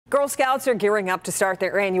Girl Scouts are gearing up to start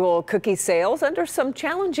their annual cookie sales under some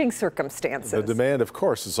challenging circumstances. The demand, of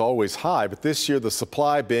course, is always high, but this year the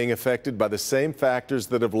supply being affected by the same factors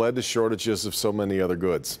that have led to shortages of so many other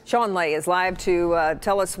goods. Sean Lay is live to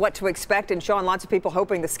tell us what to expect. And Sean, lots of people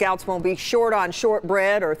hoping the Scouts won't be short on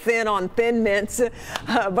shortbread or thin on Thin Mints,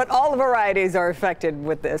 but all varieties are affected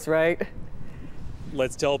with this, right?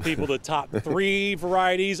 Let's tell people the top 3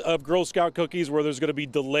 varieties of Girl Scout cookies where there's going to be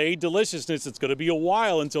delayed deliciousness. It's going to be a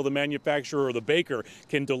while until the manufacturer or the baker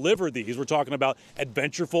can deliver these. We're talking about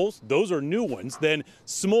Adventurefuls. Those are new ones. Then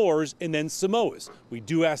S'mores and then Samoas. We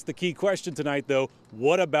do ask the key question tonight, though.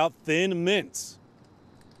 What about Thin Mints?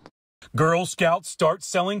 Girl Scouts start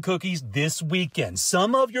selling cookies this weekend.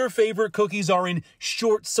 Some of your favorite cookies are in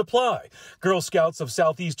short supply. Girl Scouts of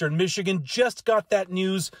Southeastern Michigan just got that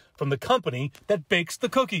news from the company that bakes the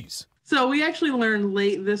cookies. So we actually learned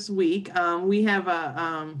late this week. We have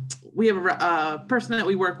a person that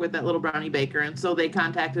we work with at Little Brownie Baker, and so they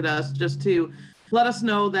contacted us just to let us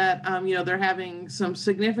know that they're having some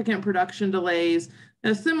significant production delays,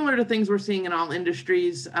 similar to things we're seeing in all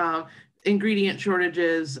industries. Ingredient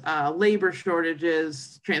shortages, labor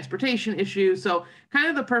shortages, transportation issues. So kind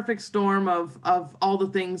of the perfect storm of all the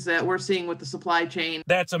things that we're seeing with the supply chain.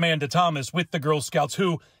 That's Amanda Thomas with the Girl Scouts,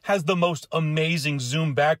 who has the most amazing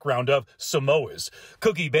Zoom background of Samoas.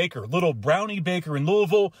 Cookie baker, Little Brownie Baker in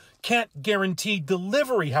Louisville, can't guarantee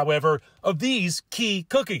delivery, however, of these key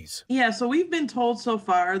cookies. Yeah, so we've been told so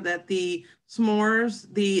far that the S'mores,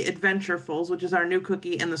 the Adventurefuls, which is our new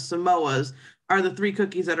cookie, and the Samoas are the 3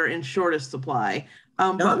 cookies that are in shortest supply.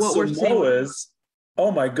 But what we're seeing, oh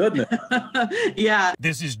my goodness. Yeah.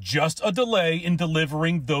 This is just a delay in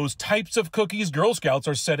delivering those types of cookies. Girl Scouts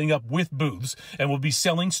are setting up with booths and will be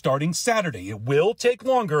selling starting Saturday. It will take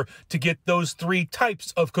longer to get those 3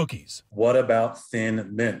 types of cookies. What about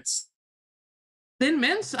Thin Mints? Thin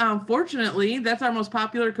Mints, fortunately, that's our most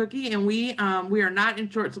popular cookie, and we are not in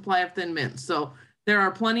short supply of Thin Mints. So there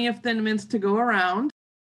are plenty of Thin Mints to go around.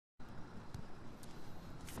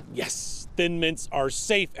 Yes, Thin Mints are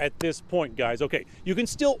safe at this point, guys. Okay, you can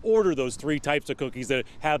still order those 3 types of cookies that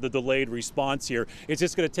have the delayed response here. It's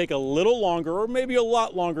just going to take a little longer, or maybe a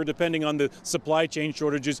lot longer, depending on the supply chain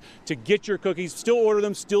shortages, to get your cookies. Still order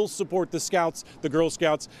them, still support the Scouts, the Girl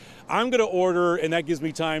Scouts. I'm going to order, and that gives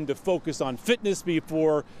me time to focus on fitness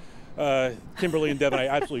before Kimberly and Devin, I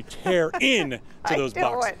absolutely tear in to those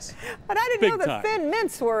boxes. But I didn't Big know that time. Thin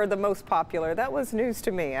Mints were the most popular. That was news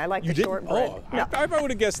to me. I like the shortbread. Oh, No. I would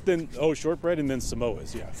have guessed then. Oh, shortbread and then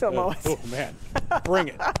Samoas. Yeah. Samoas. Oh man, bring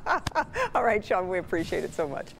it. All right, Sean, we appreciate it so much.